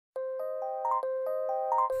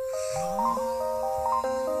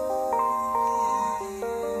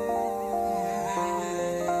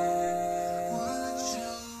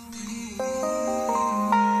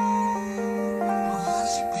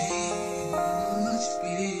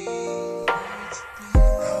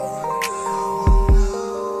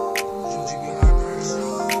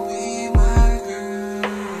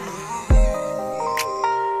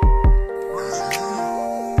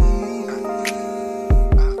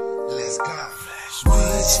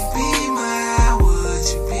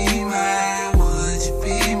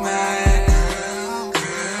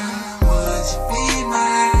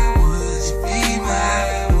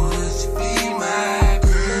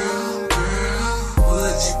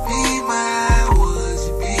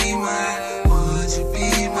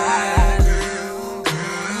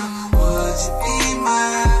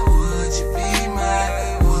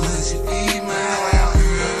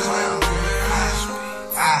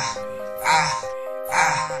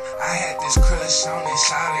I had this crush on it,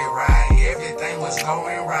 shawty right. Everything was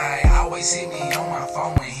going right. Always see me on my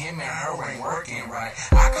phone when him and her ain't working right.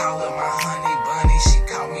 I call her my honey bunny, she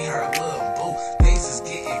call me her little boo. Things is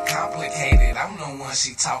getting complicated, I'm the one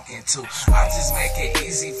she talking to. I just make it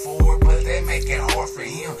easy for her, but that make it hard for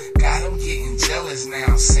him. Got him getting jealous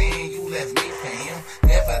now, saying you left me for him.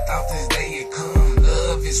 Never thought this day would come.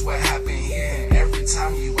 Love is what happened here, and every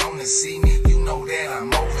time you wanna see me, you know that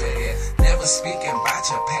I'm over it. Never speaking about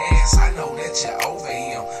your past, I know that you're over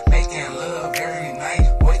him. Making love every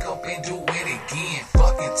night, wake up and do it again.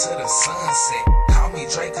 Fucking to the sunset. Call me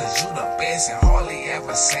Drake cause you the best, and hardly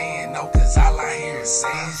ever saying no, cause all I hear is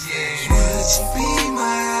saying yeah. Would you be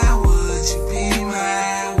my, would you be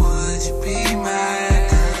my, would you be my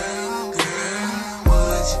girl, girl?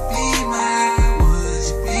 Would you be my, would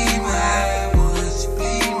you be my, would you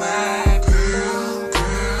be my girl,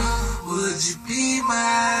 girl? Would you be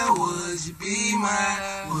my, would you be my,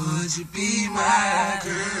 would you be my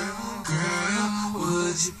girl, girl?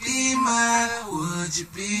 Would you be my, would you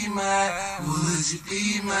be my, would you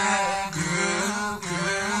be my girl,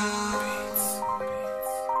 girl?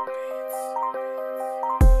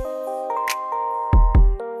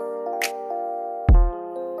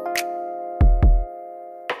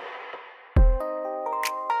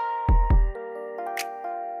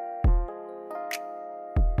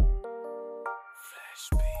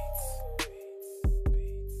 Flashback.